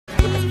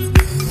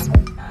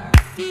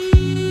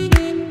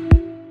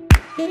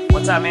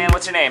What's up, man?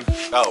 What's your name?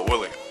 Oh,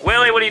 Willie.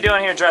 Willie, what are you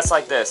doing here dressed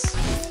like this?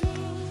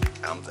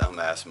 I'm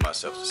asking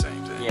myself the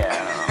same thing. Yeah,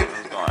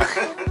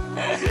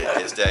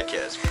 It's that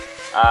catch.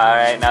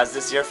 Alright, now is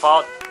this your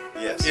fault?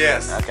 Yes.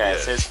 Yes. Okay,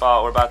 it's his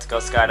fault. We're about to go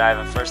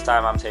skydiving. First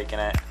time I'm taking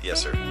it.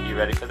 Yes, sir. You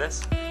ready for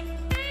this?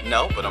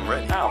 No, but I'm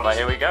ready. No, but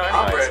here we go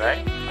anyways,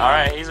 right?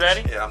 Alright, he's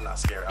ready? Yeah, I'm not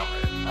scared. I'm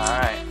ready.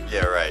 Alright.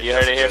 Yeah, right. You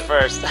heard it here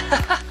first.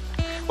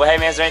 Well, hey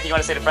man, is there anything you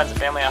want to say to friends and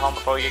family at home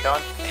before we get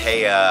going?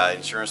 Hey,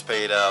 insurance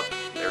paid up.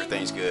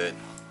 Everything's good.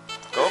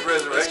 Cool.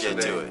 Let's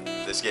get to it.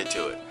 Let's get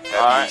to it. Happy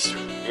Alright. Easter.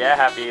 Yeah,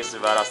 happy Easter,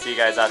 bud. I'll see you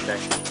guys out there.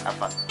 Have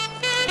fun.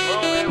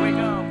 Oh, there we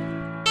go.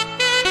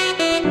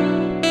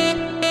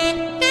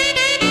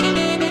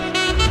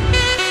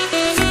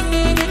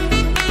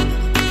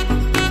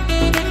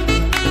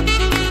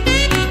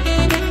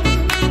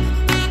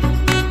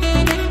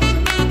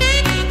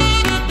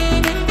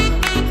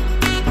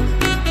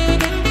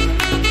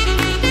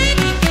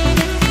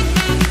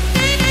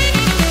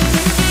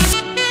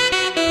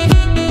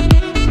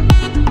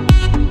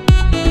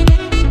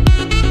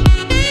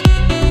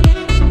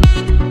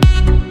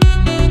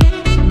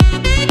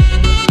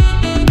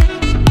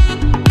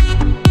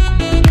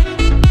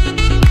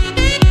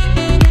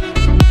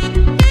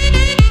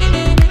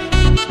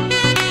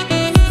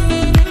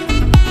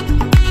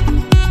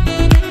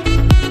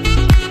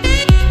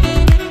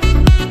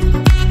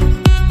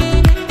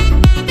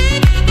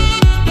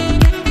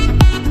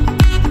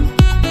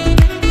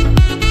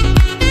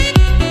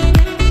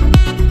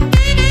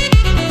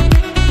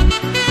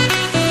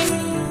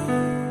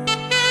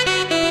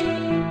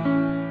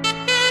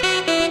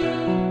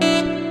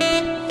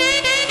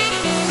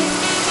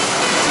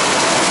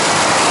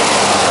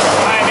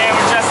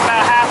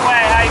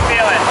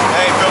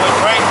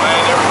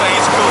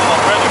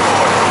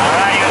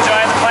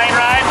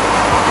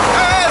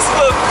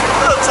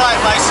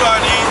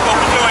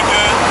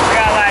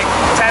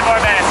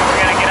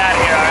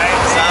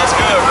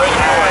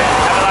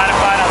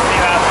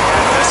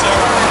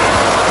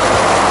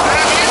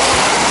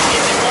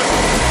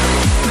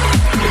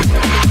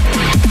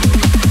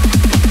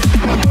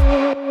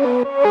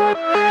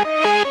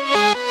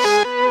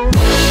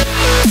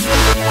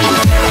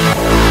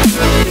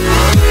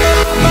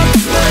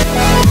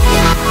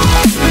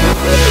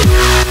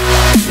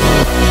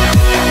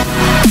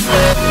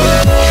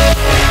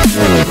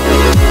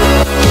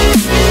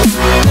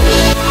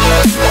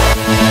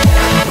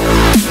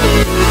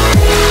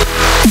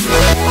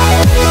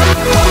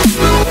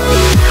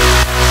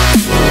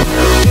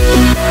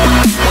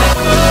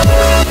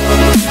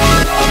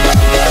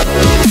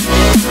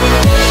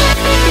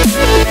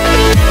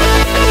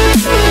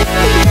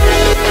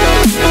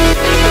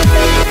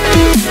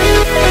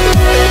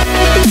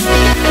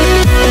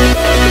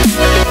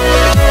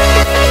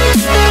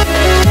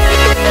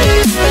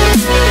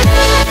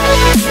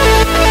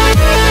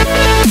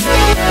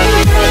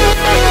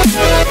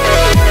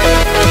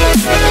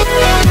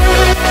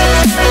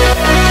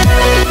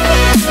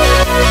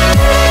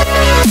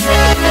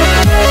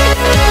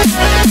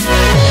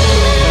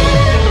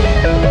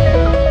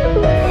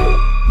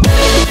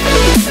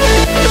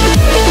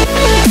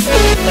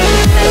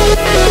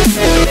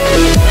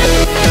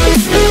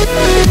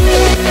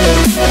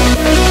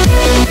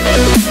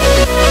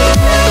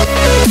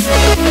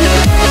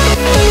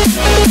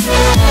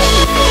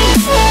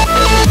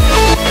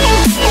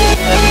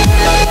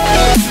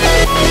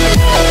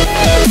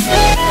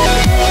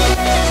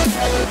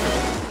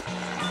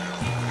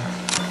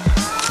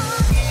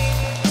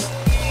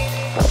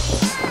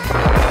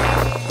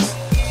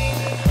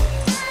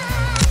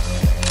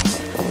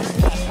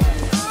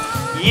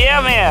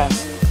 Yeah, man.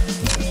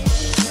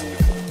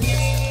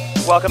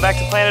 Welcome back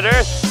to Planet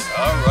Earth.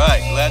 All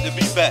right, glad to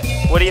be back.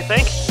 What do you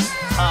think?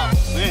 Oh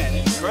man,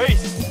 it's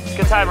crazy.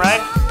 Good time, right?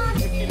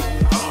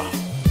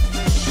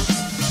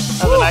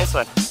 That was a nice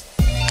one. It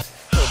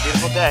was a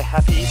beautiful day.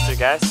 Happy Easter,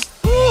 guys.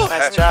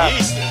 Nice job.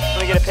 Easter.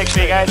 Let me get a picture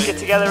of you guys. Get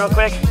together real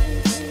quick.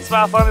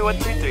 Smile for me. 1,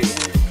 2, 3.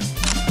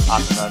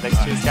 Awesome, though. Thanks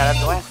to Skydive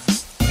to land.